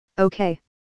Okay.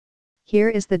 Here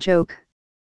is the joke.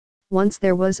 Once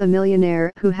there was a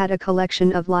millionaire who had a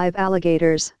collection of live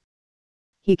alligators.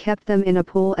 He kept them in a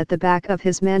pool at the back of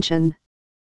his mansion.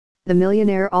 The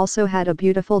millionaire also had a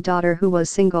beautiful daughter who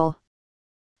was single.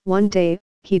 One day,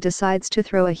 he decides to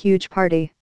throw a huge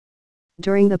party.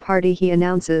 During the party he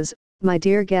announces, "My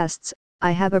dear guests,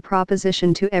 I have a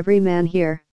proposition to every man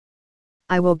here.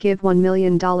 I will give $1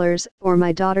 million or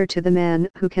my daughter to the man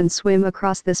who can swim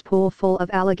across this pool full of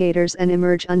alligators and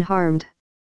emerge unharmed."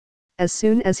 As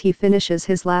soon as he finishes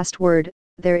his last word,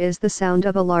 there is the sound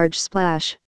of a large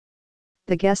splash.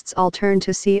 The guests all turn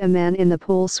to see a man in the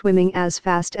pool swimming as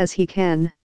fast as he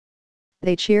can.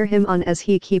 They cheer him on as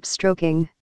he keeps stroking.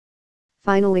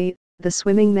 Finally, the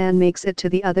swimming man makes it to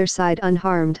the other side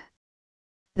unharmed.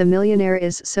 The millionaire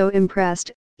is so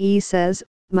impressed, he says,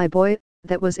 "My boy,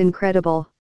 that was incredible.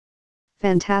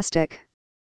 Fantastic.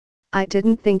 I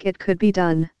didn't think it could be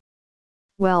done.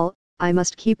 Well, I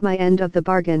must keep my end of the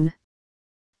bargain.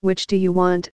 Which do you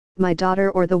want, my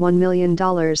daughter or the $1 million?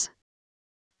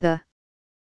 The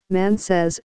man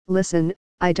says, "Listen,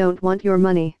 I don't want your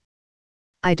money.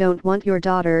 I don't want your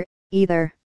daughter,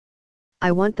 either.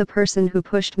 I want the person who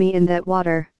pushed me in that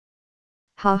water."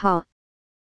 "Ha ha,